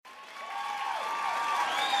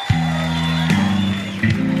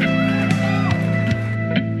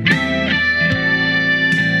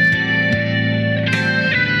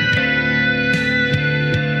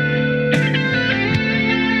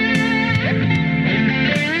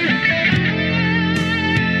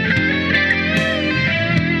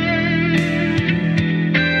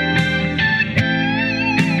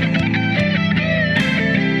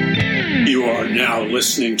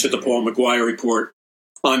listening to the Paul McGUIRE Report.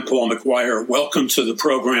 I'm Paul McGUIRE. Welcome to the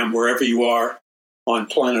program wherever you are on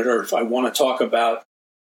planet Earth. I want to talk about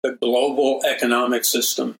the global economic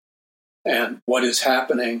system and what is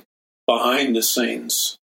happening behind the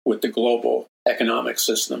scenes with the global economic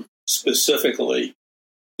system, specifically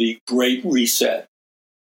the Great Reset.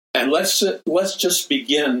 And let's just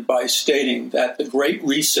begin by stating that the Great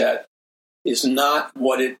Reset is not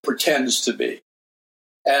what it pretends to be.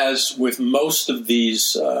 As with most of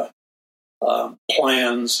these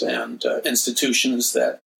plans and institutions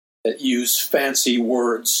that use fancy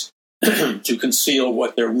words to conceal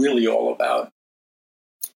what they're really all about,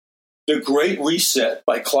 the Great Reset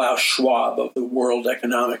by Klaus Schwab of the World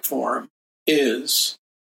Economic Forum is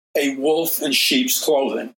a wolf in sheep's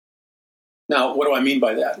clothing. Now, what do I mean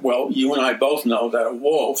by that? Well, you and I both know that a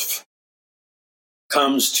wolf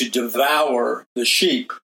comes to devour the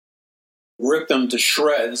sheep, rip them to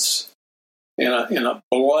shreds in a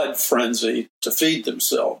blood frenzy to feed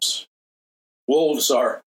themselves. Wolves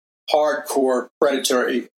are hardcore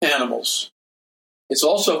predatory animals. It's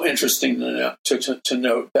also interesting to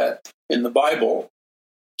note that in the Bible,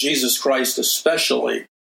 Jesus Christ especially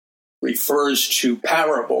refers to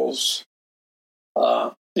parables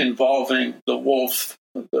involving the wolf,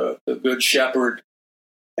 the good shepherd,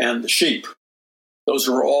 and the sheep. Those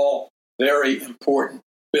are all very important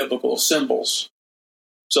biblical symbols.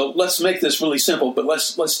 So let's make this really simple, but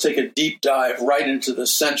let's take a deep dive right into the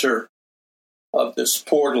center of this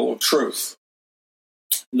portal of truth.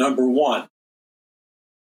 Number one,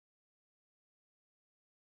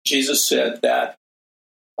 Jesus said that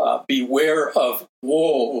beware of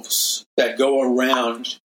wolves that go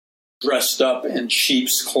around dressed up in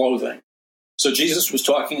sheep's clothing. So Jesus was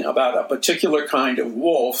talking about a particular kind of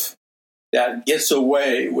wolf that gets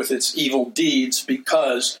away with its evil deeds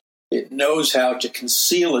because it knows how to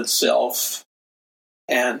conceal itself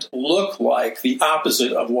and look like the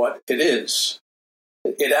opposite of what it is.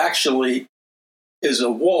 It actually is a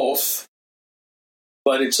wolf,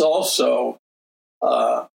 but it's also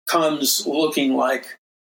comes looking like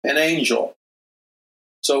an angel.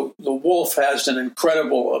 So the wolf has an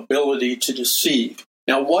incredible ability to deceive.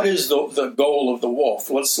 Now, what is the goal of the wolf?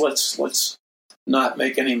 Let's not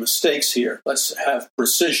make any mistakes here. Let's have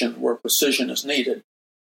precision where precision is needed.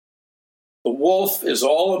 The wolf is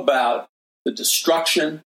all about the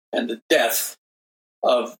destruction and the death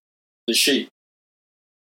of the sheep.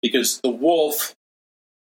 Because the wolf,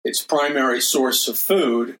 its primary source of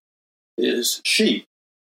food is sheep.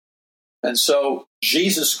 And so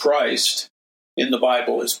Jesus Christ in the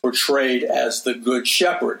Bible is portrayed as the good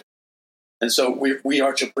shepherd. And so we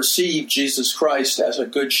are to perceive Jesus Christ as a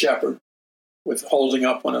good shepherd with holding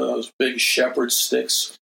up one of those big shepherd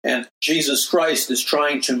sticks. And Jesus Christ is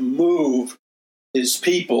trying to move his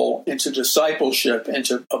people into discipleship,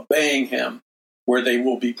 into obeying him, where they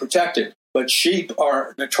will be protected. But sheep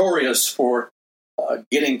are notorious for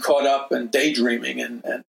getting caught up and daydreaming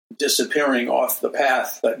and disappearing off the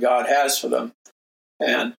path that God has for them.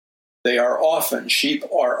 And sheep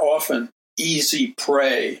are often easy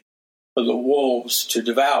prey for the wolves to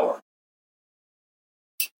devour.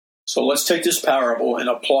 So let's take this parable and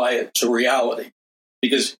apply it to reality.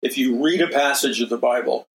 Because if you read a passage of the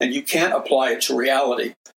Bible and you can't apply it to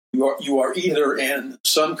reality, you are either in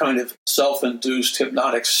some kind of self-induced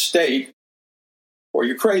hypnotic state or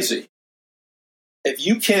you're crazy. If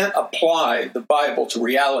you can't apply the Bible to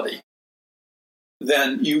reality,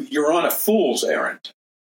 then you're on a fool's errand.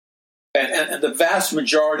 And the vast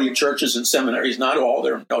majority of churches and seminaries, not all,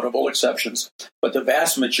 there are notable exceptions, but the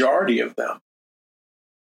vast majority of them,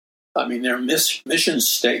 I mean, their mission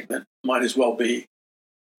statement might as well be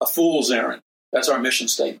a fool's errand. That's our mission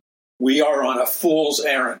statement. We are on a fool's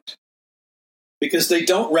errand because they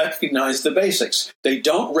don't recognize the basics. They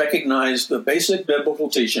don't recognize the basic biblical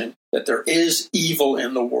teaching that there is evil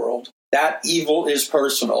in the world. That evil is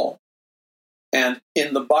personal. And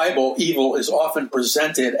in the Bible, evil is often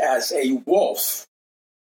presented as a wolf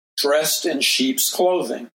dressed in sheep's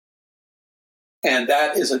clothing. And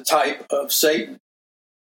that is a type of Satan.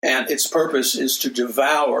 And its purpose is to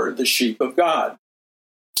devour the sheep of God.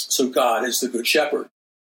 So God is the good shepherd.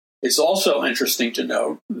 It's also interesting to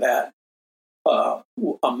note that a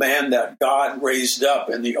man that God raised up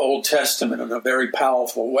in the Old Testament in a very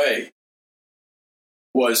powerful way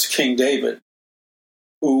was King David,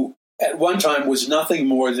 who at one time was nothing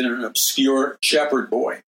more than an obscure shepherd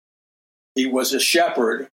boy. He was a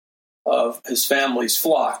shepherd of his family's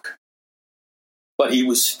flock, but he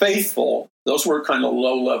was faithful. Those were kind of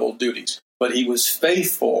low-level duties, but he was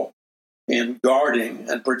faithful in guarding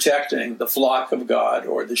and protecting the flock of God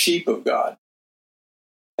or the sheep of God.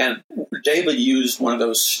 And David used one of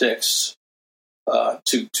those sticks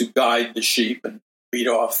to guide the sheep and beat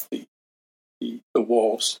off the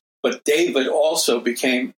wolves. But David also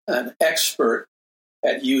became an expert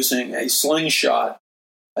at using a slingshot.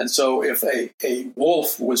 And so if a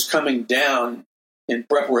wolf was coming down in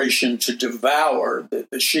preparation to devour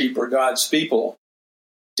the sheep or God's people,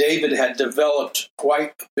 David had developed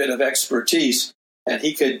quite a bit of expertise, and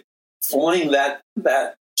he could fling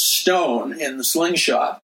that stone in the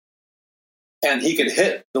slingshot, and he could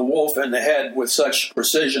hit the wolf in the head with such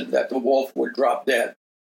precision that the wolf would drop dead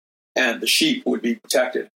and the sheep would be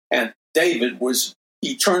protected. And David was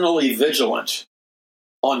eternally vigilant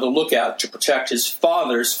on the lookout to protect his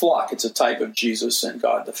father's flock. It's a type of Jesus and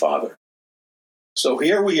God the Father. So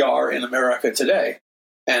here we are in America today,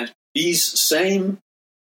 and these same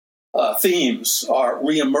themes are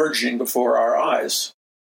reemerging before our eyes.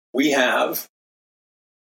 We have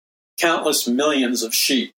countless millions of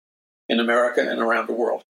sheep in America and around the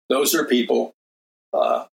world. Those are people,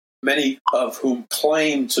 many of whom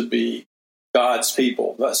claim to be God's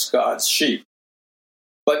people, thus God's sheep.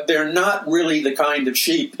 But they're not really the kind of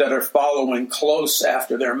sheep that are following close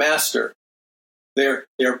after their master. They're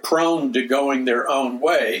prone to going their own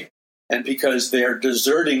way, and because they're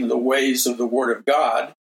deserting the ways of the Word of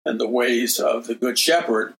God and the ways of the Good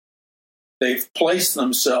Shepherd, they've placed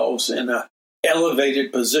themselves in an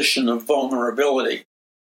elevated position of vulnerability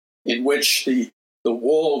in which the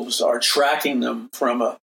wolves are tracking them from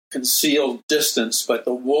a concealed distance, but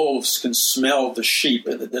the wolves can smell the sheep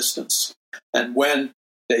in the distance. And when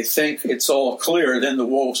they think it's all clear, then the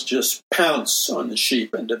wolves just pounce on the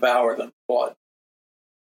sheep and devour them with blood.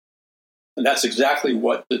 And that's exactly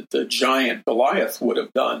what the giant Goliath would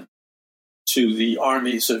have done to the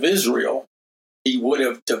armies of Israel. He would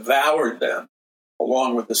have devoured them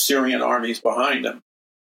along with the Syrian armies behind him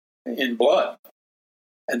in blood.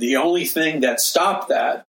 And the only thing that stopped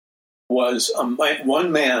that was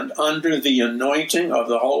one man under the anointing of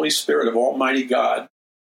the Holy Spirit of Almighty God,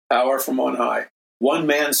 power from on high. One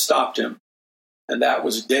man stopped him, and that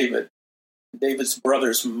was David. David's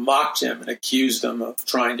brothers mocked him and accused him of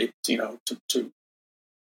trying to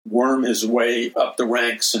worm his way up the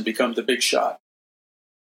ranks and become the big shot.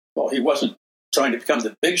 Well, he wasn't trying to become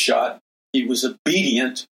the big shot. He was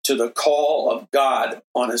obedient to the call of God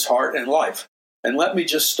on his heart and life. And let me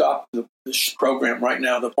just stop this program right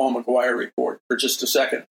now, the Paul McGUIRE Report, for just a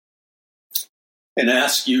second, and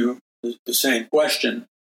ask you the same question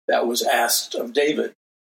that was asked of David.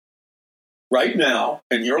 Right now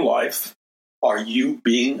in your life, are you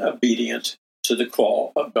being obedient to the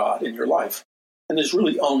call of God in your life? And there's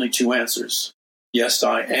really only two answers. Yes,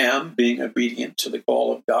 I am being obedient to the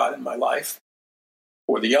call of God in my life.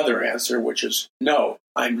 Or the other answer, which is no,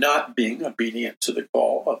 I'm not being obedient to the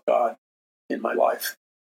call of God in my life.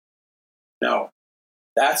 Now,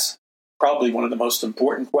 that's probably one of the most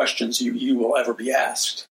important questions you will ever be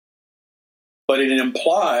asked. But it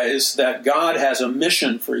implies that God has a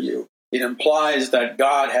mission for you. It implies that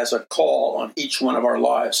God has a call on each one of our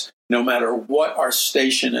lives, no matter what our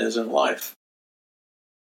station is in life.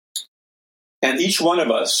 And each one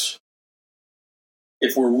of us,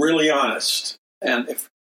 if we're really honest, and if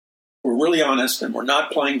we're really honest and we're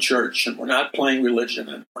not playing church and we're not playing religion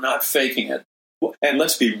and we're not faking it, and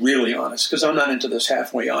let's be really honest, because I'm not into this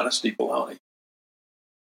halfway honesty baloney.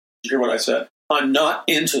 Did you hear what I said? I'm not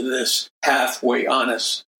into this halfway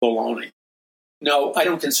honest baloney. No, I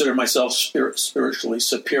don't consider myself spiritually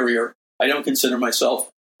superior. I don't consider myself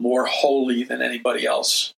more holy than anybody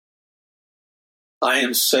else. I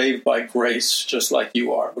am saved by grace just like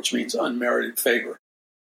you are, which means unmerited favor.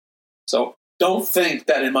 So don't think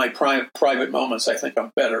that in my private moments I think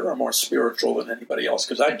I'm better or more spiritual than anybody else,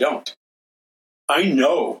 because I don't. I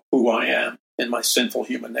know who I am in my sinful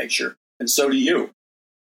human nature, and so do you.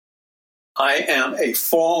 I am a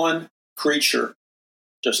fallen creature,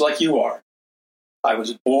 just like you are. I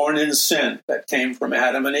was born in sin that came from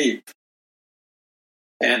Adam and Eve.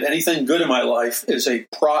 And anything good in my life is a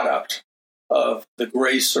product of the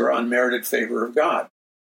grace or unmerited favor of God.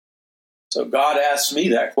 So God asked me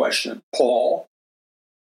that question, Paul,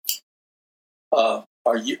 are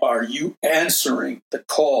you answering the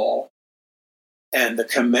call and the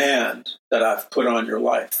command that I've put on your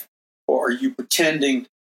life? Or are you pretending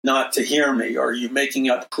not to hear me? Or are you making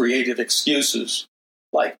up creative excuses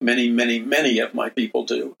like many, many, many of my people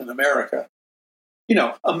do in America? You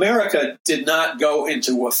know, America did not go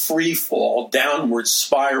into a free fall, downward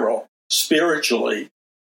spiral spiritually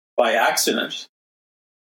by accident.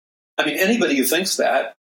 I mean, anybody who thinks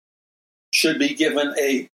that should be given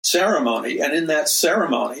a ceremony. And in that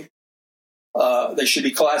ceremony, they should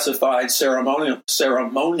be classified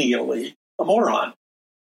ceremonially a moron,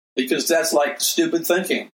 because that's like stupid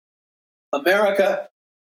thinking. America,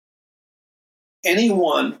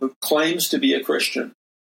 anyone who claims to be a Christian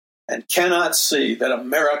and cannot see that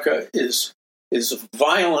America is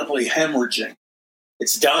violently hemorrhaging,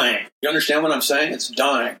 it's dying. You understand what I'm saying? It's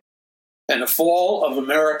dying. And the fall of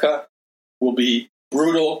America will be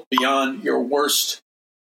brutal beyond your worst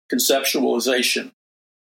conceptualization,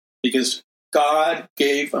 because God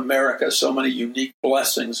gave America so many unique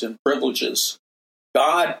blessings and privileges.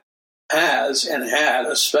 God has and had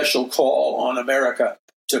a special call on America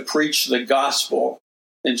to preach the gospel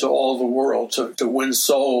into all the world, to win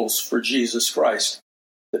souls for Jesus Christ.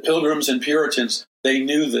 The Pilgrims and Puritans, they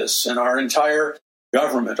knew this, and our entire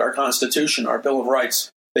government, our Constitution, our Bill of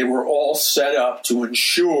Rights, they were all set up to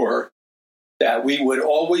ensure that we would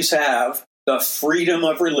always have the freedom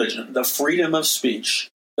of religion, the freedom of speech,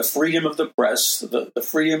 the freedom of the press, the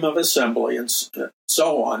freedom of assembly, and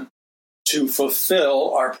so on, to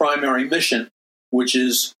fulfill our primary mission, which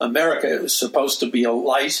is America is supposed to be a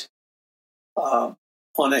light on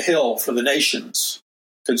a hill for the nations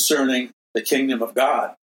concerning the kingdom of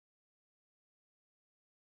God.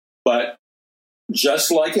 But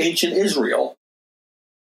just like ancient Israel,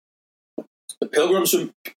 the Pilgrims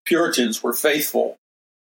and Puritans were faithful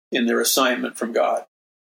in their assignment from God.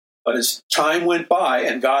 But as time went by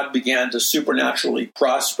and God began to supernaturally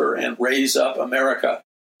prosper and raise up America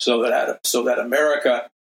so that America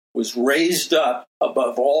was raised up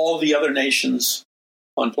above all the other nations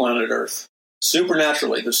on planet Earth.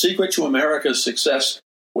 Supernaturally, the secret to America's success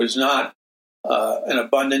was not an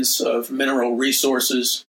abundance of mineral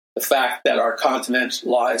resources, the fact that our continent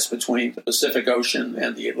lies between the Pacific Ocean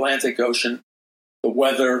and the Atlantic Ocean, the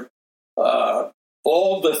weather,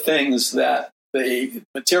 all the things that the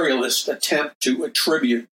materialists attempt to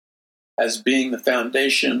attribute as being the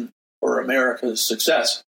foundation for America's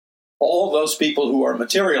success. All those people who are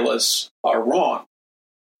materialists are wrong.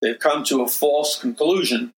 They've come to a false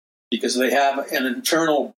conclusion because they have an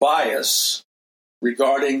internal bias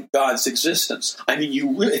regarding God's existence. I mean,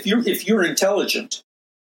 if you're intelligent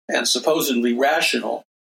and supposedly rational,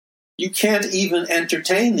 you can't even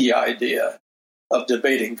entertain the idea of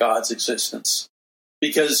debating God's existence,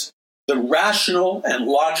 because the rational and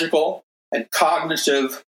logical and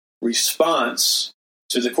cognitive response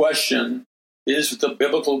to the question, is the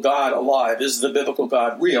biblical God alive? Is the biblical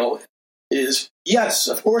God real? Is yes,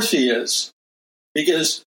 of course he is.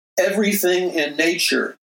 Because everything in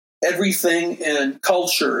nature, everything in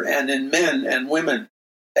culture and in men and women,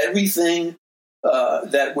 everything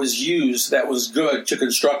that was used, that was good to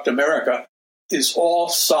construct America, is all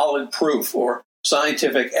solid proof or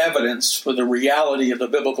scientific evidence for the reality of the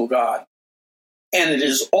biblical God. And it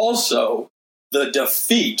is also the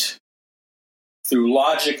defeat through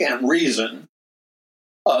logic and reason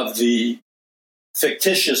of the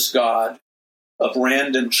fictitious God of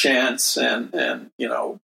random chance and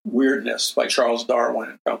weirdness by Charles Darwin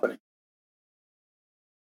and company.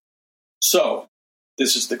 So,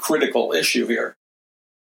 this is the critical issue here.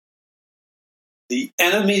 The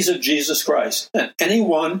enemies of Jesus Christ, and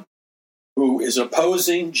anyone who is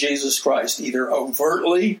opposing Jesus Christ, either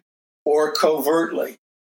overtly or covertly,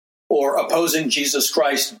 or opposing Jesus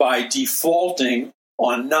Christ by defaulting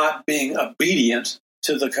on not being obedient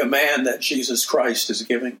to the command that Jesus Christ is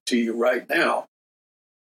giving to you right now,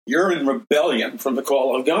 you're in rebellion from the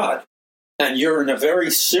call of God, and you're in a very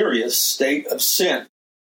serious state of sin,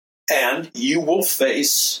 and you will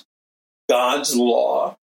face God's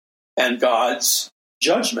law and God's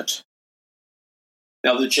judgment.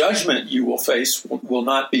 Now, the judgment you will face will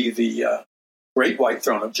not be the great white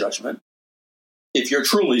throne of judgment. If you're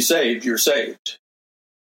truly saved, you're saved.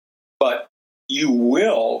 But you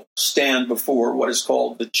will stand before what is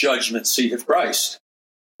called the judgment seat of Christ,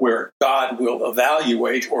 where God will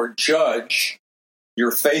evaluate or judge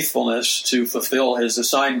your faithfulness to fulfill his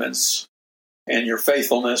assignments and your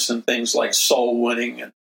faithfulness in things like soul winning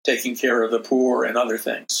and taking care of the poor and other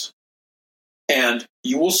things. And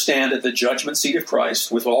you will stand at the judgment seat of Christ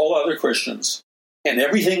with all other Christians, and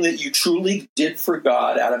everything that you truly did for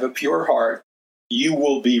God out of a pure heart, you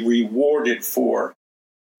will be rewarded for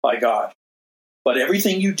by God. But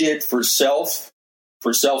everything you did for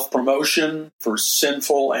self-promotion, for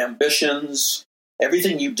sinful ambitions,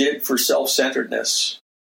 everything you did for self-centeredness,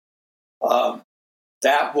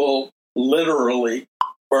 that will literally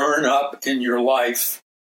burn up in your life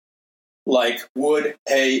like wood,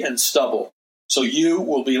 hay, and stubble. So you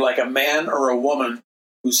will be like a man or a woman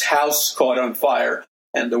whose house caught on fire,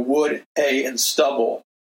 and the wood, hay, and stubble,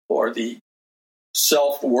 or the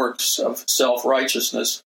self-works of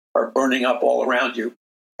self-righteousness, are burning up all around you.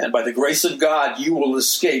 And by the grace of God, you will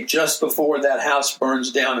escape just before that house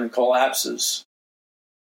burns down and collapses,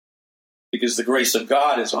 because the grace of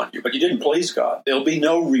God is on you. But you didn't please God. There'll be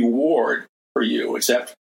no reward for you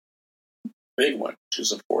except the big one, which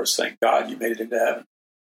is, of course, thank God you made it into heaven.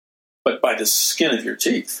 But by the skin of your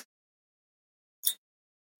teeth.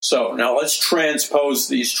 So now let's transpose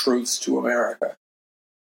these truths to America.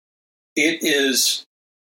 It is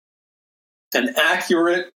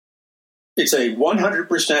it's a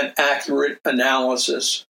 100% accurate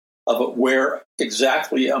analysis of where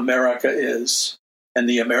exactly America is and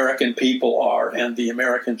the American people are and the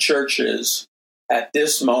American church is at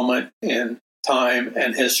this moment in time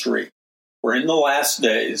and history. We're in the last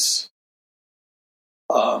days,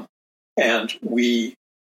 and we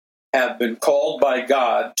have been called by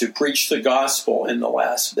God to preach the gospel in the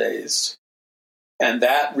last days. And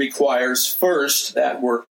that requires first that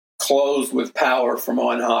we're clothed with power from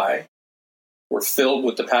on high. We're filled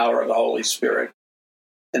with the power of the Holy Spirit.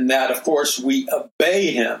 And that, of course, we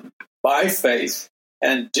obey him by faith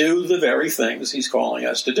and do the very things he's calling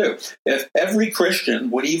us to do. If every Christian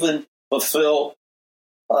would even fulfill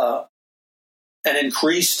an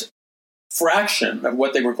increased fraction of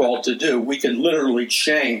what they were called to do, we could literally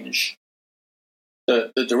change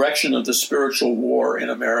the direction of the spiritual war in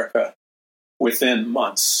America within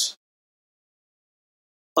months.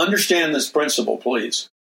 Understand this principle, please.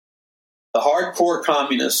 The hardcore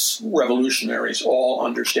communist revolutionaries all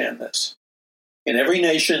understand this. In every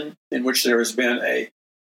nation in which there has been a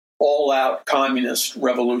all-out communist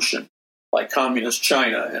revolution, like communist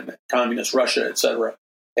China and communist Russia, etc.,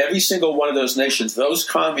 every single one of those nations, those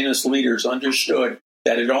communist leaders understood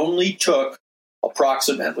that it only took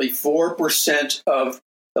approximately 4% of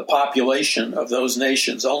the population of those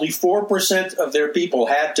nations. Only 4% of their people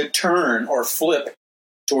had to turn or flip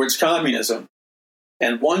towards communism.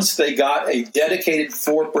 And once they got a dedicated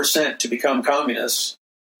 4% to become communists,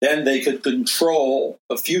 then they could control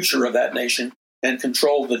the future of that nation and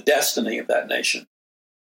control the destiny of that nation.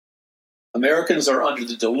 Americans are under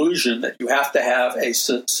the delusion that you have to have a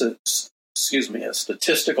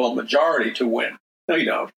statistical majority to win. No, you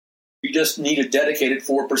don't. You just need a dedicated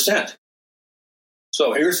 4%.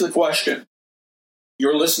 So here's the question.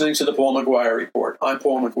 You're listening to the Paul McGUIRE Report. I'm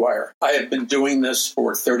Paul McGUIRE. I have been doing this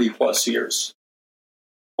for 30 plus years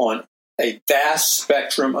on a vast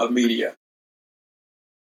spectrum of media,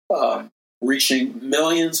 reaching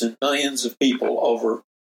millions and millions of people over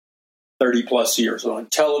 30 plus years on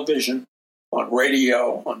television, on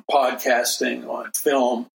radio, on podcasting, on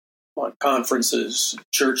film, on conferences,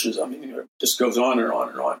 churches. I mean, it just goes on and on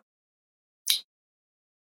and on.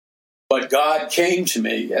 But God came to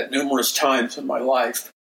me at numerous times in my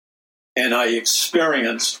life, and I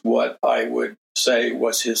experienced what I would say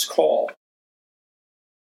was his call.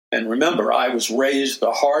 And remember, I was raised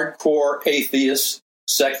a hardcore atheist,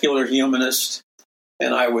 secular humanist,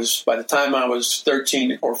 and by the time I was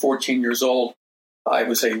 13 or 14 years old, I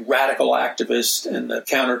was a radical activist in the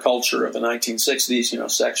counterculture of the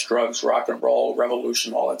 1960s, sex, drugs, rock and roll,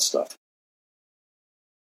 revolution, all that stuff.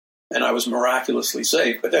 And I was miraculously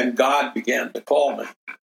saved. But then God began to call me.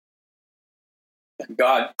 And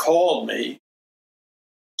God called me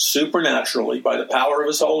supernaturally by the power of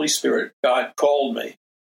his Holy Spirit. God called me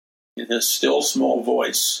in his still small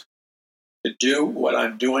voice to do what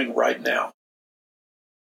I'm doing right now.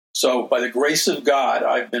 So by the grace of God,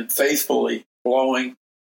 I've been faithfully blowing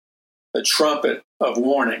the trumpet of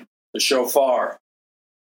warning, the shofar,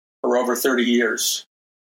 for over 30 years.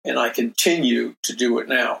 And I continue to do it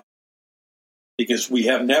now, because we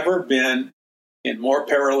have never been in more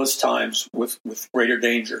perilous times with greater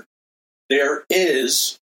danger. There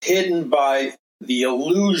is, hidden by the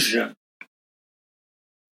illusion,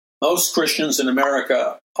 most Christians in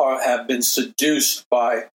America have been seduced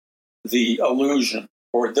by the illusion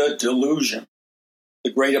or the delusion,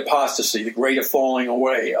 the great apostasy, the great falling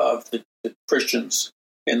away of the Christians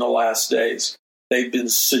in the last days. They've been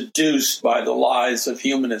seduced by the lies of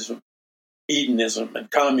humanism, hedonism, and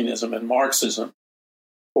communism and Marxism,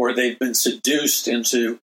 or they've been seduced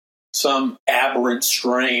into some aberrant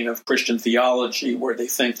strain of Christian theology where they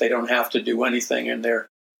think they don't have to do anything and they're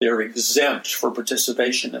exempt for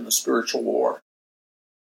participation in the spiritual war.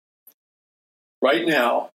 Right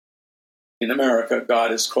now, in America,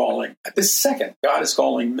 God is calling, at this second, God is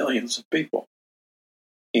calling millions of people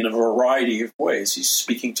in a variety of ways. He's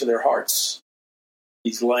speaking to their hearts.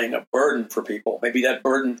 He's laying a burden for people. Maybe that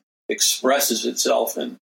burden expresses itself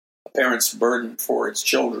in a parent's burden for its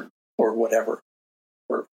children or whatever,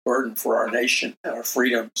 or burden for our nation and our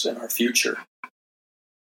freedoms and our future.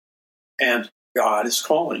 And God is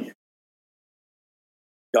calling you.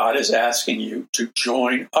 God is asking you to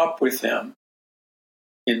join up with him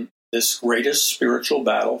in this greatest spiritual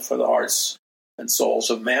battle for the hearts and souls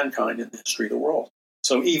of mankind in the history of the world.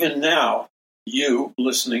 So even now, you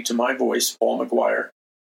listening to my voice, Paul McGUIRE,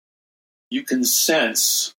 you can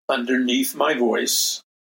sense underneath my voice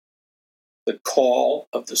the call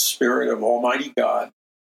of the Spirit of Almighty God.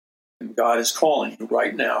 And God is calling you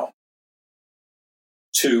right now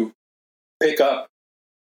to pick up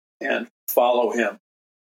and follow him.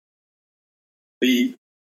 Be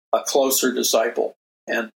a closer disciple.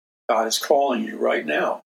 And God is calling you right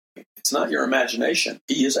now. It's not your imagination.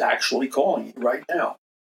 He is actually calling you right now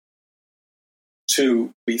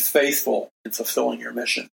to be faithful in fulfilling your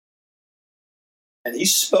mission. And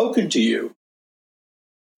he's spoken to you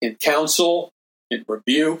in counsel, in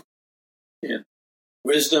rebuke, in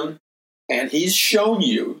wisdom, and he's shown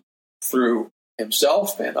you through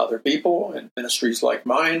himself and other people and ministries like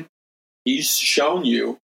mine, he's shown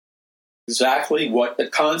you exactly what the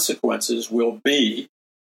consequences will be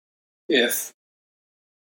if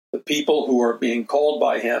the people who are being called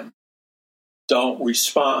by him don't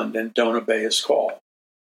respond and don't obey his call.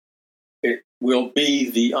 It will be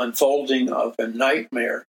the unfolding of a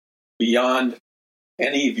nightmare beyond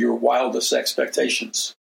any of your wildest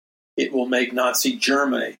expectations. It will make Nazi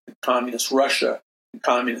Germany, and communist Russia, and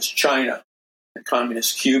communist China, and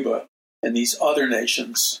communist Cuba, and these other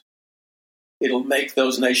nations. It'll make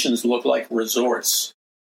those nations look like resorts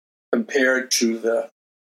compared to the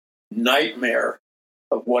nightmare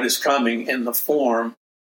of what is coming in the form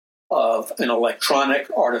of an electronic,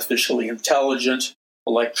 artificially intelligent,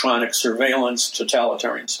 electronic surveillance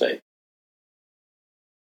totalitarian state.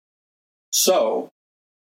 So,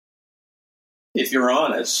 if you're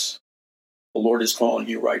honest, the Lord is calling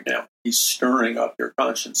you right now. He's stirring up your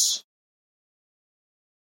conscience.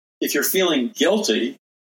 If you're feeling guilty,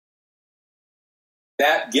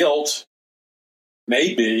 that guilt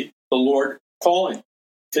may be the Lord calling,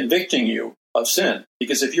 convicting you of sin.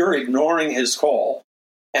 Because if you're ignoring his call,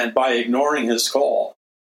 and by ignoring his call,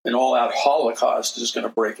 an all-out Holocaust is going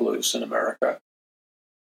to break loose in America,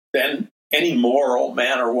 then any moral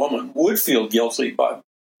man or woman would feel guilty about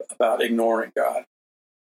ignoring God.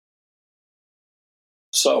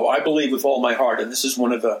 So I believe with all my heart, and this is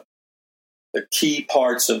one of the key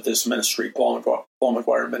parts of this ministry, Paul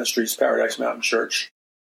McGUIRE Ministries, Paradise Mountain Church,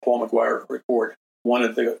 Paul McGUIRE Report. One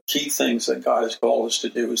of the key things that God has called us to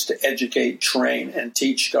do is to educate, train, and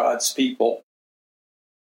teach God's people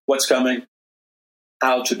what's coming,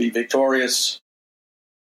 how to be victorious,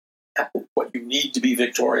 what you need to be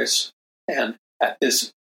victorious, and at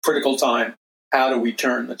this critical time, how do we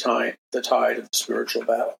turn the tide of the spiritual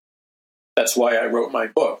battle? That's why I wrote my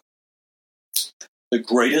book, The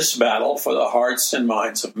Greatest Battle for the Hearts and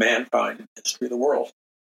Minds of Mankind in the History of the World.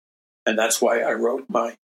 And that's why I wrote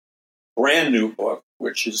my brand new book,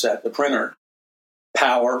 which is at the printer,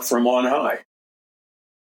 Power from On High.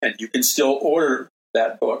 And you can still order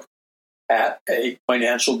that book at a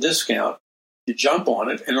financial discount. You jump on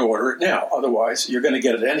it and order it now. Otherwise, you're going to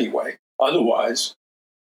get it anyway. Otherwise,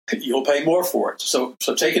 you'll pay more for it. So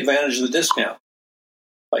take advantage of the discount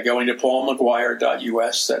by going to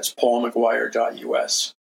paulmcguire.us. That's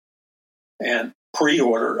paulmcguire.us. And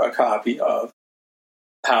pre-order a copy of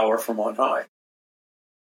Power from On High.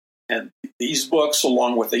 And these books,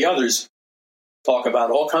 along with the others, talk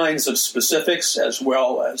about all kinds of specifics as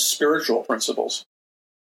well as spiritual principles.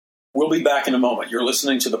 We'll be back in a moment. You're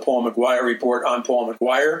listening to the Paul McGUIRE Report. I'm Paul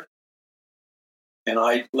McGUIRE. And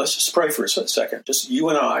let's just pray for a second. Just you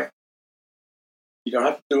and I. You don't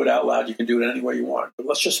have to do it out loud. You can do it any way you want. But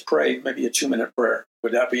let's just pray maybe a 2-minute prayer.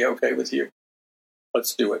 Would that be okay with you?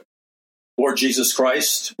 Let's do it. Lord Jesus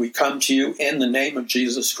Christ, we come to you in the name of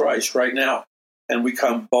Jesus Christ right now. And we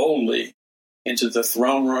come boldly into the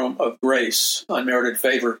throne room of grace, unmerited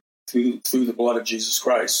favor through the blood of Jesus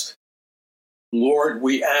Christ. Lord,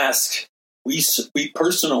 we ask, we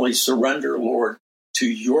personally surrender, Lord, to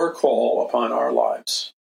your call upon our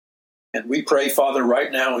lives. And we pray, Father,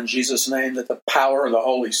 right now in Jesus' name, that the power of the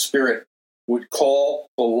Holy Spirit would call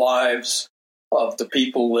the lives of the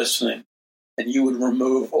people listening, and you would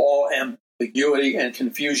remove all ambiguity and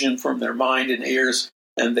confusion from their mind and ears,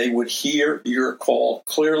 and they would hear your call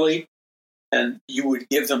clearly, and you would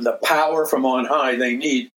give them the power from on high they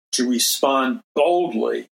need to respond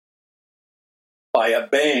boldly by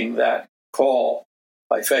obeying that call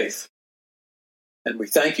by faith. And we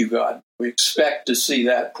thank you, God. We expect to see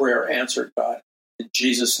that prayer answered, God. In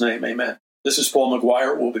Jesus' name, amen. This is Paul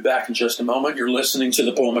McGUIRE. We'll be back in just a moment. You're listening to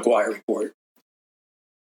the Paul McGUIRE Report.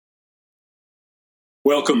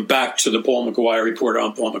 Welcome back to the Paul McGUIRE Report.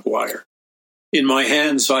 I'm Paul McGUIRE. In my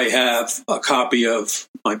hands, I have a copy of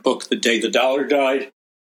my book, The Day the Dollar Died,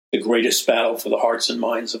 The Greatest Battle for the Hearts and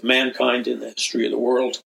Minds of Mankind in the History of the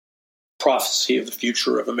World, Prophecy of the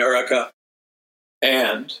Future of America,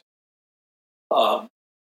 and Power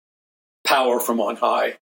from on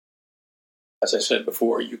High. As I said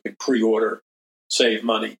before, you can pre-order, save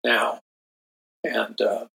money now. And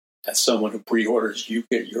as someone who pre-orders, you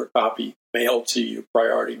get your copy mailed to you,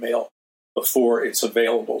 priority mail, before it's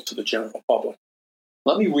available to the general public.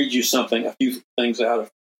 Let me read you a few things out of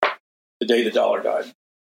The Day the Dollar Died.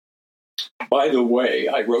 By the way,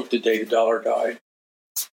 I wrote The Day the Dollar Died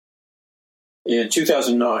in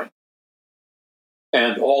 2009,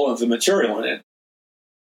 and all of the material in it,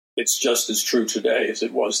 it's just as true today as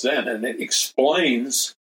it was then, and it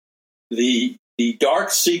explains the dark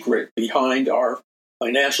secret behind our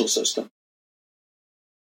financial system.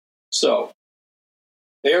 So,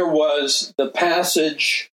 there was the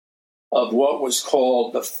passage of what was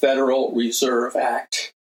called the Federal Reserve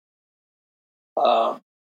Act,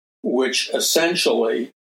 which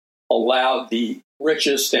essentially allowed the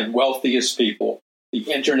richest and wealthiest people,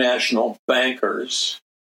 the international bankers,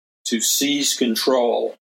 to seize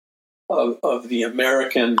control of the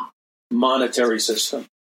American monetary system,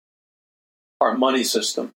 our money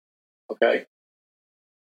system. Okay?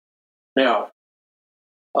 Now,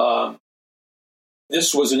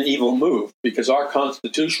 this was an evil move because our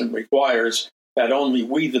Constitution requires that only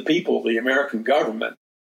we, the people, the American government,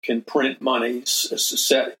 can print money,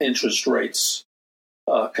 set interest rates,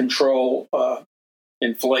 control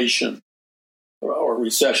inflation or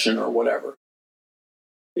recession or whatever.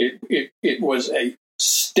 It was a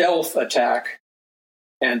stealth attack,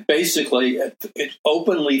 and basically it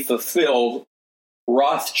openly fulfilled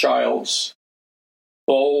Rothschild's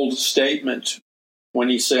bold statement when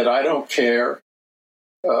he said, "I don't care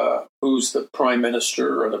who's the prime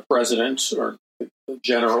minister or the president or the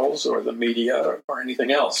generals or the media or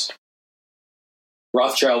anything else."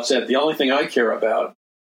 Rothschild said, "The only thing I care about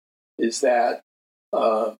is that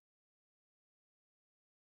who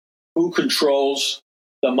controls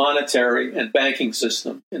the monetary and banking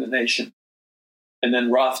system in a nation." And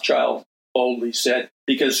then Rothschild boldly said,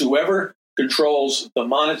 "Because whoever controls the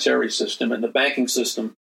monetary system and the banking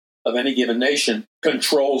system of any given nation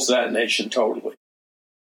controls that nation totally."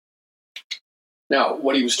 Now,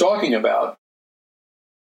 what he was talking about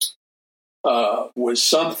was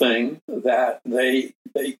something that they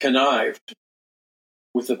connived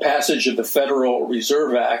with the passage of the Federal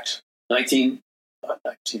Reserve Act,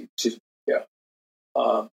 1914,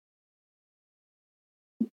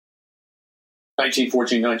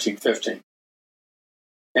 1915.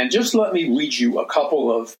 And just let me read you a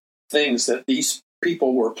couple of things that these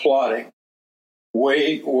people were plotting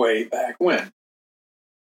way, way back when.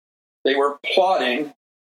 They were plotting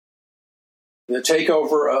the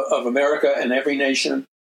takeover of America and every nation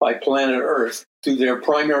by planet Earth through their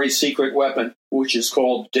primary secret weapon, which is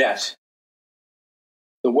called debt.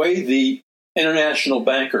 The way the international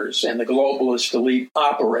bankers and the globalist elite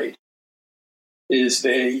operate is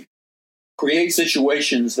they create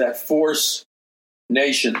situations that force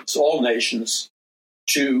nations, all nations,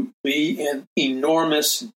 to be in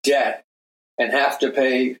enormous debt and have to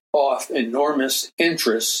pay off enormous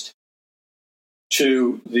interest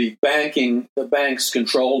to the banks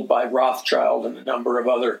controlled by Rothschild and a number of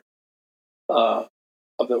other of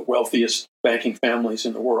the wealthiest banking families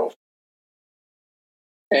in the world.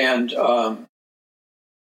 And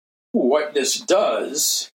what this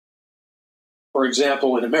does, for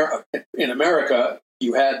example, in America,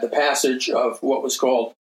 you had the passage of what was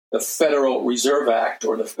called the Federal Reserve Act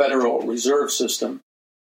or the Federal Reserve System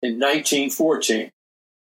in 1914.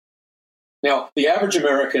 Now, the average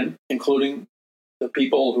American, including the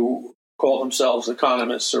people who call themselves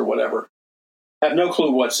economists or whatever, have no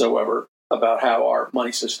clue whatsoever about how our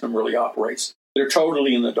money system really operates. They're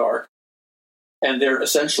totally in the dark, and they're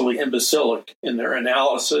essentially imbecilic in their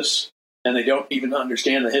analysis, and they don't even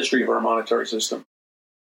understand the history of our monetary system.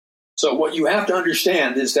 So what you have to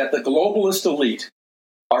understand is that the globalist elite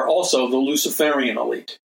are also the Luciferian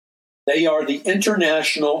elite. They are the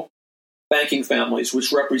international banking families,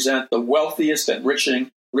 which represent the wealthiest and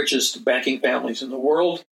richest banking families in the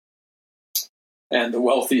world and the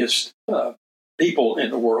wealthiest people in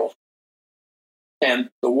the world. And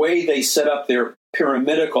the way they set up their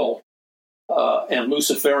pyramidical and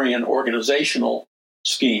Luciferian organizational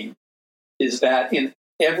scheme is that in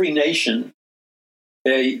every nation,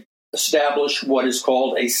 they establish what is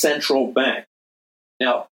called a central bank.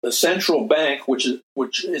 Now, the central bank, which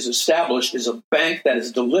is established, is a bank that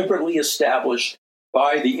is deliberately established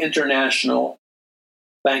by the international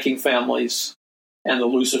banking families and the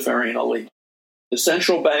Luciferian elite. The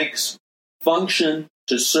central banks function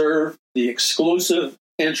to serve the exclusive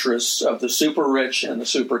interests of the super rich and the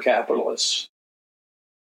super capitalists.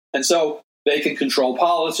 And so they can control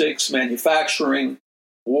politics, manufacturing,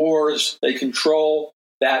 wars. They control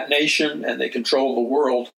that nation and they control the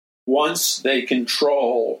world once they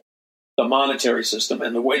control the monetary system.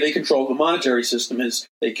 And the way they control the monetary system is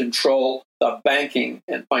they control the banking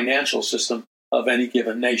and financial system of any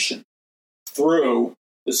given nation through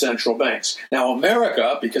the central banks. Now,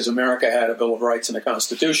 America, because America had a Bill of Rights and a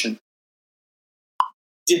Constitution,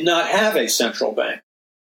 did not have a central bank.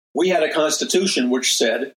 We had a Constitution which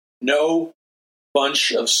said no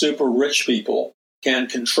bunch of super rich people can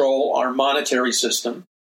control our monetary system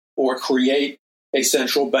or create a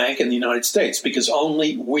central bank in the United States, because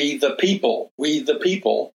only we the people,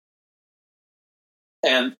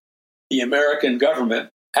 and the American government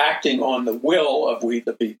acting on the will of we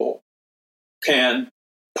the people can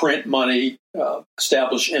print money,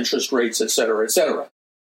 establish interest rates, et cetera, et cetera.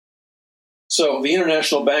 So the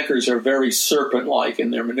international bankers are very serpent-like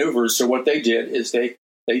in their maneuvers. So what they did is they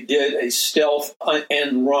did a stealth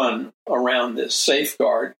end run around this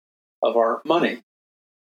safeguard of our money.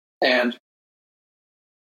 And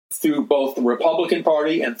through both the Republican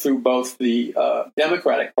Party and through both the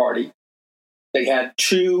Democratic Party, they had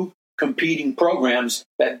two competing programs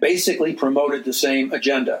that basically promoted the same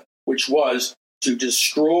agenda, which was to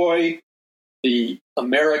destroy the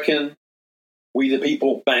American we the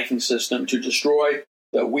people banking system, to destroy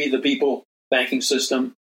the we the people banking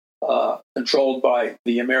system controlled by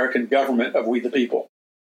the American government of we the people.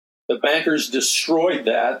 The bankers destroyed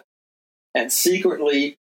that and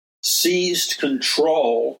secretly seized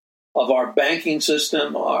control of our banking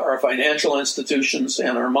system, our financial institutions,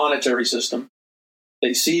 and our monetary system.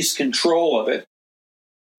 They seized control of it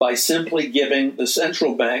by simply giving the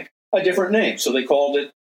central bank a different name. So they called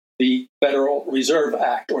it the Federal Reserve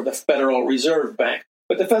Act or the Federal Reserve Bank.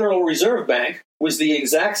 But the Federal Reserve Bank was the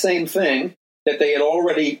exact same thing that they had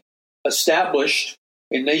already established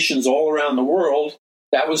in nations all around the world.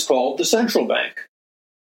 That was called the central bank.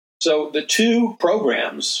 So the two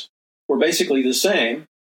programs were basically the same,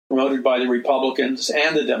 promoted by the Republicans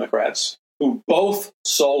and the Democrats, who both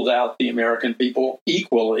sold out the American people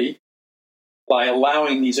equally by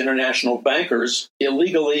allowing these international bankers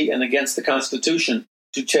illegally and against the Constitution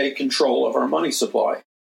to take control of our money supply.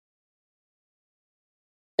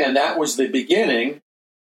 And that was the beginning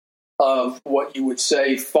of what you would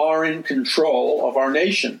say foreign control of our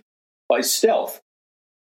nation by stealth.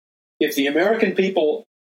 If the American people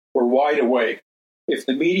were wide awake, if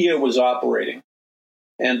the media was operating,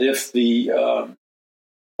 and if the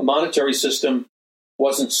monetary system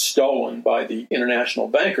wasn't stolen by the international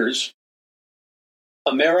bankers,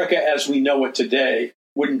 America as we know it today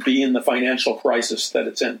wouldn't be in the financial crisis that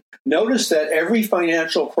it's in. Notice that every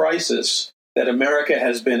financial crisis that America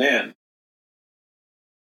has been in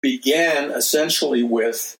began essentially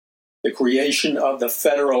with the creation of the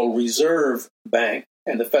Federal Reserve Bank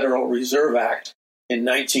and the Federal Reserve Act in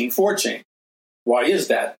 1914. Why is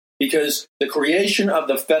that? Because the creation of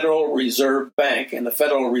the Federal Reserve Bank and the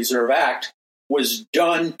Federal Reserve Act was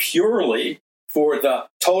done purely for the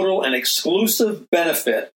total and exclusive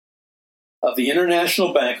benefit of the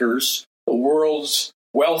international bankers, the world's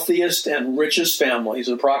wealthiest and richest families.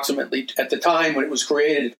 Approximately, at the time when it was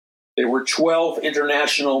created, there were 12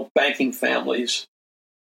 international banking families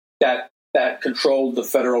that controlled the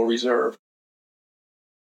Federal Reserve.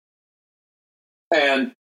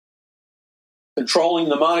 And controlling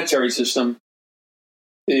the monetary system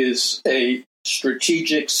is a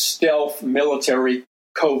strategic, stealth, military,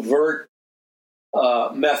 covert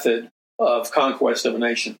method of conquest of a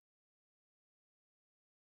nation.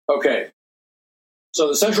 Okay, so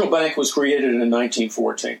the central bank was created in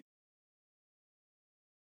 1914.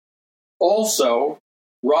 Also,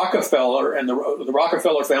 Rockefeller and the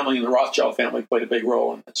Rockefeller family and the Rothschild family played a big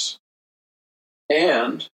role in this.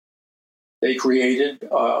 And they created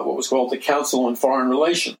what was called the Council on Foreign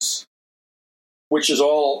Relations, which is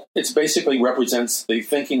it basically represents the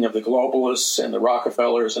thinking of the globalists and the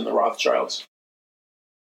Rockefellers and the Rothschilds.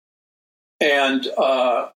 And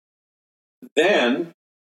then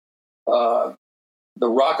the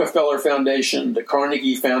Rockefeller Foundation, the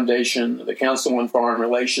Carnegie Foundation, the Council on Foreign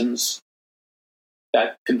Relations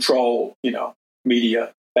that control,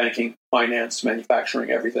 media, banking, finance, manufacturing,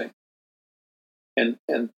 everything. And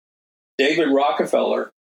David Rockefeller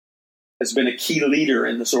has been a key leader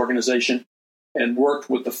in this organization and worked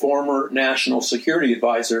with the former National Security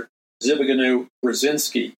Advisor, Zbigniew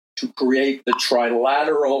Brzezinski, to create the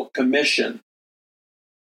Trilateral Commission.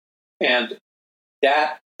 And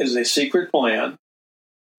that is a secret plan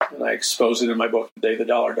and I expose it in my book, The Day the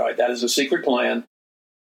Dollar Died. That is a secret plan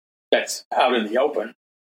that's out in the open,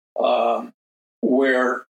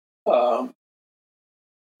 where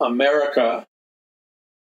America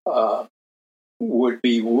would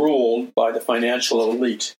be ruled by the financial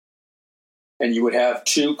elite. And you would have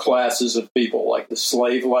two classes of people, like the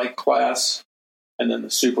slave-like class and then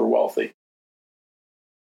the super wealthy.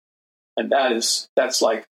 And that's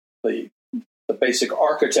like the basic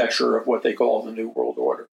architecture of what they call the New World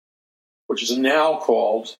Order, which is now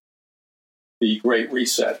called the Great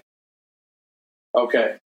Reset.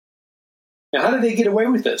 Okay. Now, how did they get away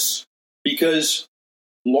with this? Because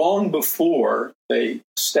long before they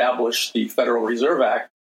established the Federal Reserve Act,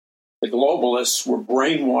 the globalists were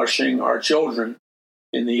brainwashing our children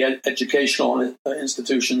in the educational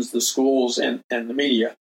institutions, the schools, and the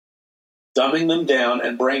media, dumbing them down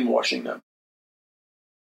and brainwashing them.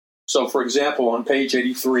 So, for example, on page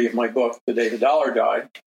 83 of my book, The Day the Dollar Died,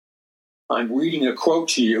 I'm reading a quote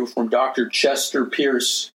to you from Dr. Chester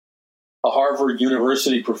Pierce, a Harvard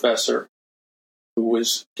University professor who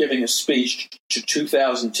was giving a speech to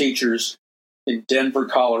 2,000 teachers in Denver,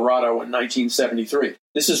 Colorado in 1973.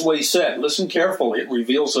 This is what he said. Listen carefully. It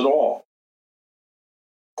reveals it all.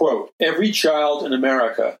 Quote, every child in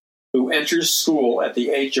America who enters school at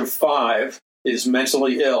the age of 5 is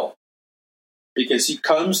mentally ill because he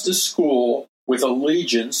comes to school with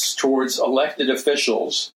allegiance towards elected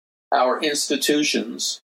officials, our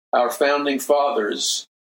institutions, our founding fathers,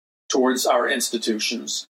 towards our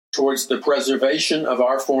institutions, towards the preservation of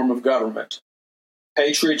our form of government.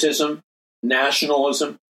 Patriotism,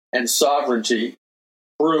 nationalism, and sovereignty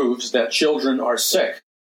proves that children are sick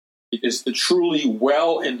because the truly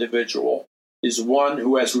well individual is one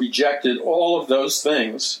who has rejected all of those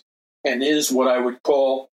things and is what I would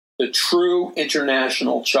call the true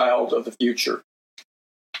international child of the future.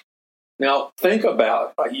 Now, think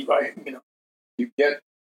about, you get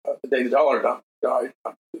The Day the Dollar Died.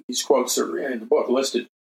 These quotes are in the book listed.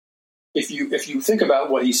 If you think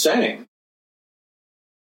about what he's saying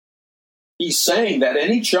that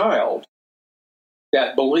any child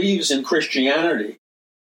that believes in Christianity,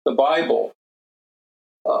 the Bible,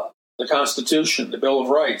 the Constitution, the Bill of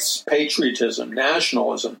Rights, patriotism,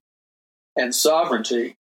 nationalism, and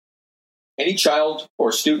sovereignty, any child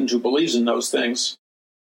or student who believes in those things,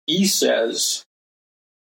 he says,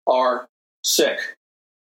 are sick.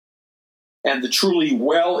 And the truly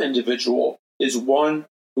well individual is one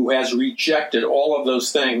who has rejected all of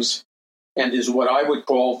those things and is what I would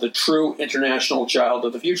call the true international child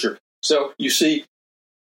of the future. So you see,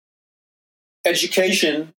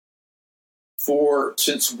 education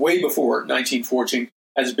since way before 1914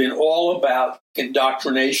 has been all about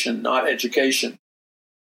indoctrination, not education.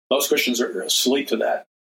 Most Christians are asleep to that.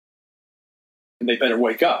 And they better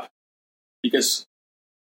wake up, because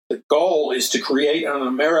the goal is to create an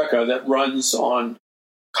America that runs on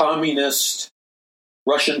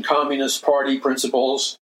Russian Communist Party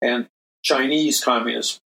principles and Chinese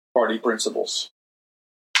Communist Party principles.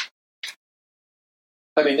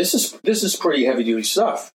 I mean, this is pretty heavy-duty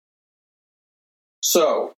stuff.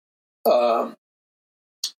 So, let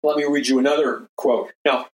me read you another quote.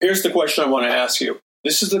 Now, here's the question I want to ask you.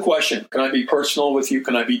 This is the question. Can I be personal with you?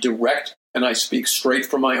 Can I be direct? Can I speak straight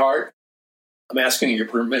from my heart? I'm asking your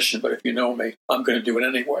permission, but if you know me, I'm going to do it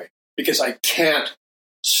anyway, because I can't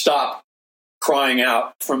stop crying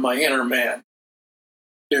out from my inner man.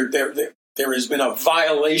 There has been a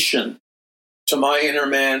violation to my inner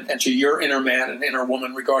man and to your inner man and inner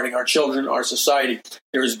woman regarding our children, our society.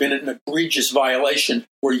 There has been an egregious violation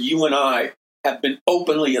where you and I have been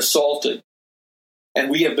openly assaulted. And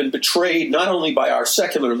we have been betrayed not only by our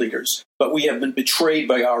secular leaders, but we have been betrayed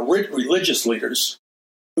by our religious leaders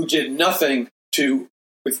who did nothing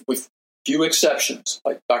with few exceptions,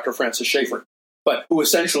 like Dr. Francis Schaeffer, but who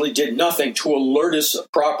essentially did nothing to alert us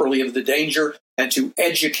properly of the danger and to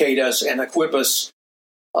educate us and equip us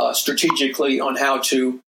strategically on how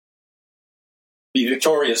to be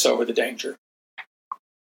victorious over the danger.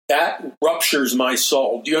 That ruptures my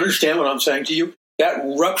soul. Do you understand what I'm saying to you? That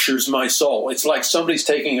ruptures my soul. It's like somebody's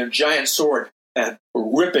taking a giant sword and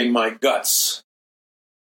ripping my guts.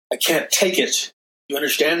 I can't take it. You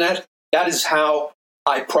understand that? That is how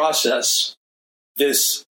I process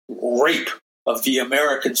this rape of the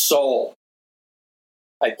American soul.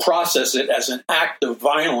 I process it as an act of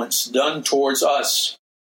violence done towards us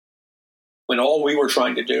when all we were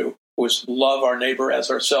trying to do was love our neighbor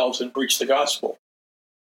as ourselves and preach the gospel.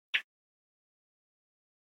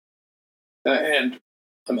 And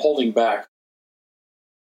I'm holding back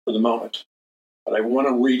for the moment, but I want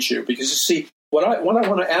to reach you because, you see, what I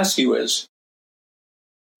want to ask you is,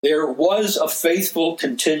 There was a faithful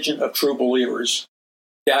contingent of true believers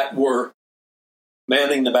that were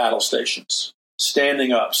manning the battle stations,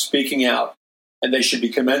 standing up, speaking out, and they should be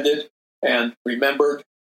commended and remembered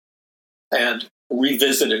and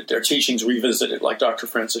revisited, their teachings revisited, like Dr.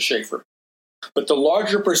 Francis Schaeffer. But the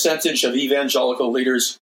larger percentage of evangelical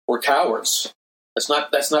leaders were cowards. That's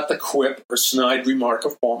not the quip or snide remark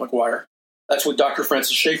of Paul McGUIRE. That's what Dr.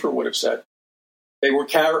 Francis Schaeffer would have said. They were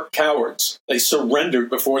cowards. They surrendered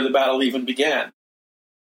before the battle even began.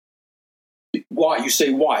 Why? You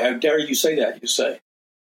say, why? How dare you say that, you say.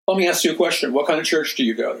 Let me ask you a question. What kind of church do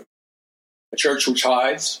you go to? A church which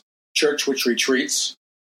hides? A church which retreats?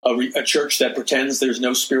 A church that pretends there's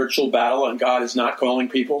no spiritual battle and God is not calling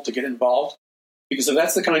people to get involved? Because if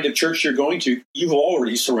that's the kind of church you're going to, you've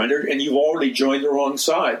already surrendered and you've already joined the wrong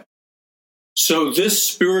side. So this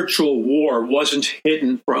spiritual war wasn't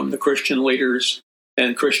hidden from the Christian leaders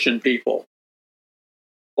and Christian people.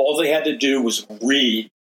 All they had to do was read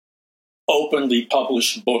openly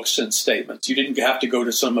published books and statements. You didn't have to go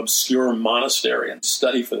to some obscure monastery and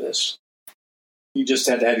study for this. You just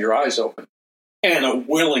had to have your eyes open and a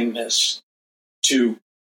willingness to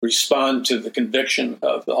respond to the conviction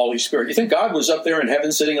of the Holy Spirit. You think God was up there in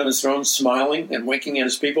heaven sitting on his throne smiling and winking at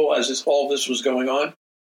his people as all this was going on?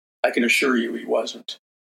 I can assure you he wasn't.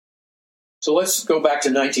 So let's go back to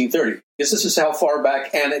 1930, because this is how far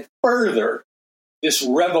back and further this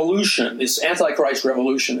revolution, this Antichrist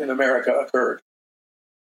revolution in America occurred.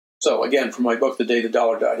 So again, from my book, The Day the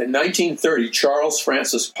Dollar Died. In 1930, Charles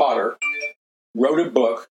Francis Potter wrote a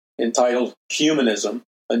book entitled Humanism,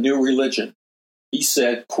 A New Religion. He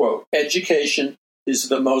said, quote, "Education is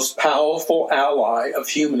the most powerful ally of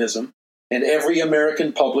humanism, and every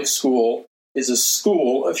American public school is a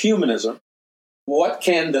school of humanism. What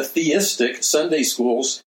can the theistic Sunday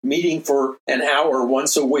schools meeting for an hour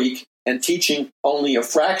once a week and teaching only a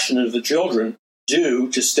fraction of the children do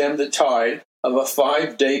to stem the tide of a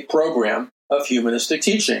 5-day program of humanistic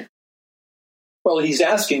teaching?" Well, he's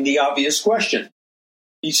asking the obvious question.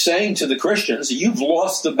 He's saying to the Christians, you've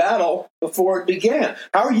lost the battle before it began.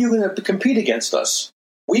 How are you going to compete against us?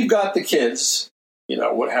 We've got the kids,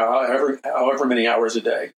 however many hours a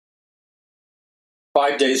day,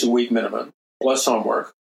 5 days a week minimum, plus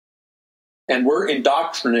homework. And we're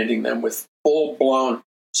indoctrinating them with full-blown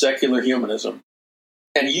secular humanism.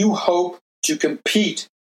 And you hope to compete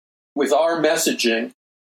with our messaging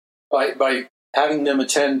by having them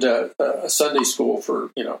attend a Sunday school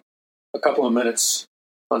for, a couple of minutes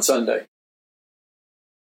on Sunday.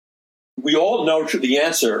 We all know the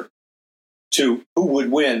answer to who would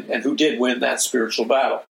win and who did win that spiritual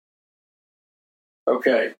battle.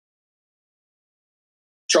 Okay.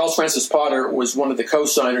 Charles Francis Potter was one of the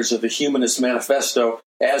co-signers of the Humanist Manifesto,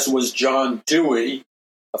 as was John Dewey,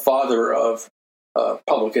 a father of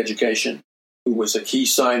public education, who was a key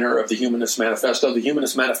signer of the Humanist Manifesto. The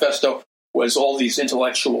Humanist Manifesto was all these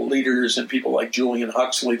intellectual leaders and people like Julian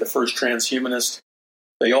Huxley, the first transhumanist.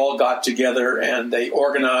 They all got together and they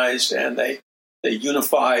organized and they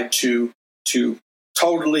unified to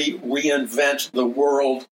totally reinvent the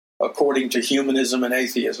world according to humanism and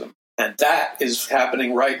atheism. And that is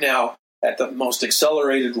happening right now at the most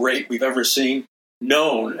accelerated rate we've ever seen,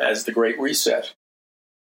 known as the Great Reset.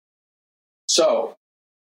 So,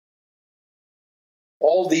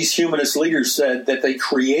 all these humanist leaders said that they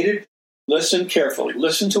created, listen carefully,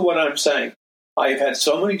 listen to what I'm saying. I've had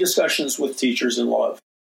so many discussions with teachers in love.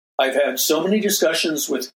 I've had so many discussions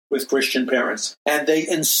with Christian parents, and they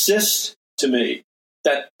insist to me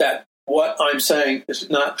that what I'm saying is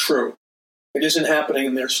not true. It isn't happening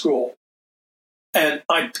in their school. And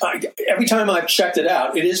I every time I've checked it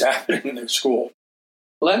out, it is happening in their school.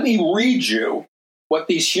 Let me read you what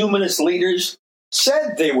these humanist leaders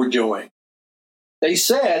said they were doing. They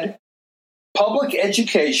said public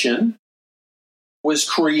education was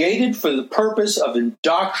created for the purpose of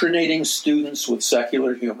indoctrinating students with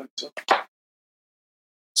secular humanism.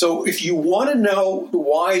 So if you want to know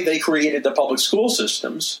why they created the public school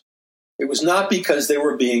systems, it was not because they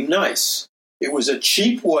were being nice. It was a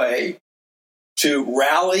cheap way to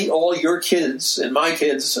rally all your kids and my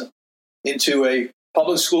kids into a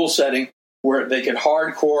public school setting where they could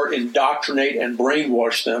hardcore indoctrinate and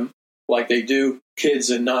brainwash them like they do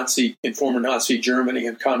kids in former Nazi Germany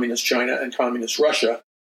and communist China and communist Russia,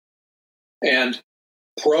 and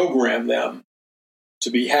program them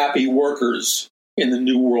to be happy workers in the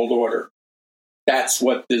New World Order. That's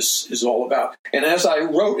what this is all about. And as I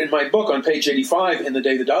wrote in my book on page 85, In the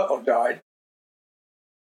Day the Dollar Died,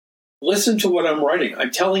 listen to what I'm writing.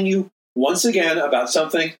 I'm telling you once again about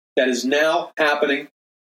something that is now happening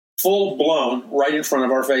full-blown right in front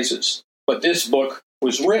of our faces. But this book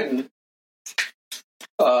was written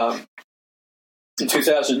in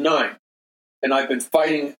 2009. And I've been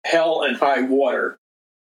fighting hell and high water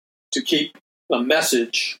to keep the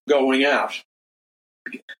message going out.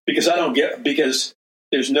 Because because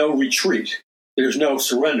there's no retreat. There's no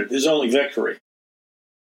surrender. There's only victory.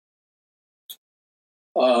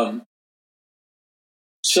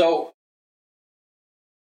 So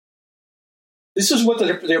this is what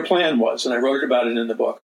their plan was, and I wrote about it in the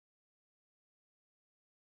book.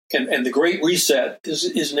 And the Great Reset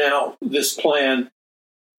is now this plan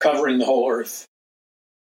covering the whole earth.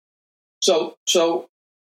 So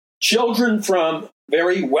children from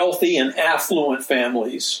very wealthy and affluent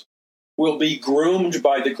families will be groomed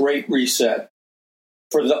by the Great Reset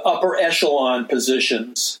for the upper echelon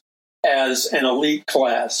positions as an elite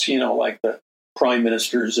class, like the prime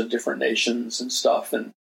ministers of different nations and stuff.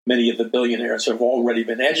 And many of the billionaires have already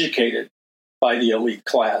been educated by the elite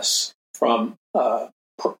class from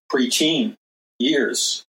preteen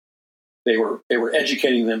years. They were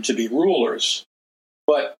educating them to be rulers,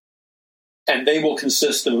 and they will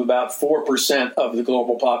consist of about 4% of the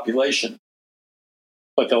global population.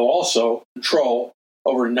 But they'll also control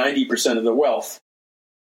over 90% of the wealth.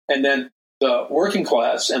 And then the working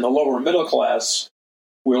class and the lower middle class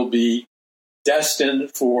will be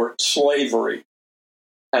destined for slavery.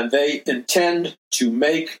 And they intend to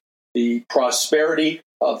make the prosperity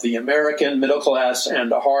of the American middle class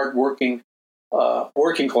and the hard-working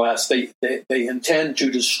working class, they intend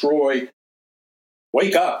to destroy.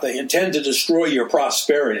 Wake up, they intend to destroy your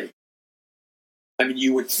prosperity. I mean,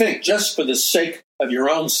 you would think just for the sake of your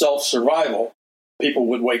own self-survival, people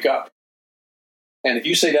would wake up. And if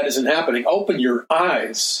you say that isn't happening, open your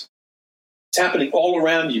eyes. It's happening all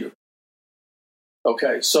around you.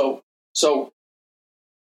 Okay, so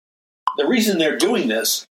the reason they're doing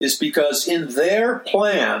this is because in their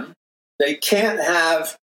plan, they can't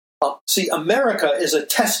have... America is a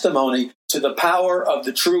testimony to the power of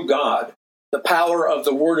the true God, the power of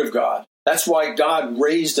the Word of God. That's why God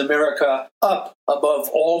raised America up above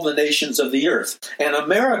all the nations of the earth. And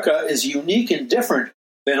America is unique and different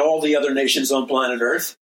than all the other nations on planet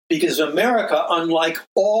Earth, because America, unlike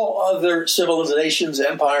all other civilizations,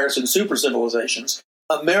 empires, and super civilizations,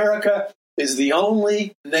 America is the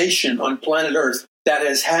only nation on planet Earth that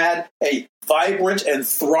has had a vibrant and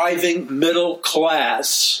thriving middle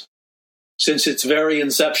class since its very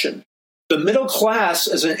inception. The middle class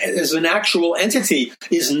as an actual entity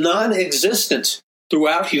is non-existent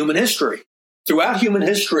throughout human history. Throughout human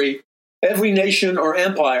history, every nation or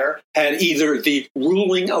empire had either the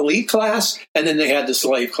ruling elite class and then they had the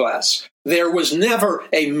slave class. There was never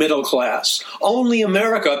a middle class. Only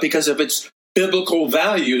America, because of its biblical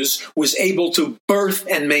values, was able to birth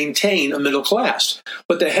and maintain a middle class.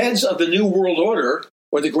 But the heads of the New World Order,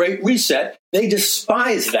 or the Great Reset, they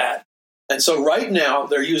despise that. And so right now,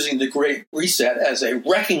 they're using the Great Reset as a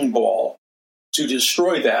wrecking ball to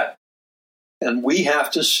destroy that. And we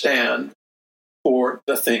have to stand for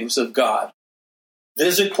the things of God.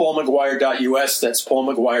 Visit paulmcguire.us. That's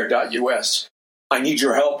paulmcguire.us. I need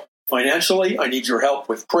your help financially. I need your help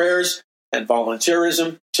with prayers and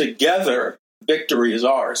volunteerism. Together, victory is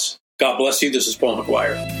ours. God bless you. This is Paul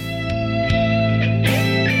McGuire.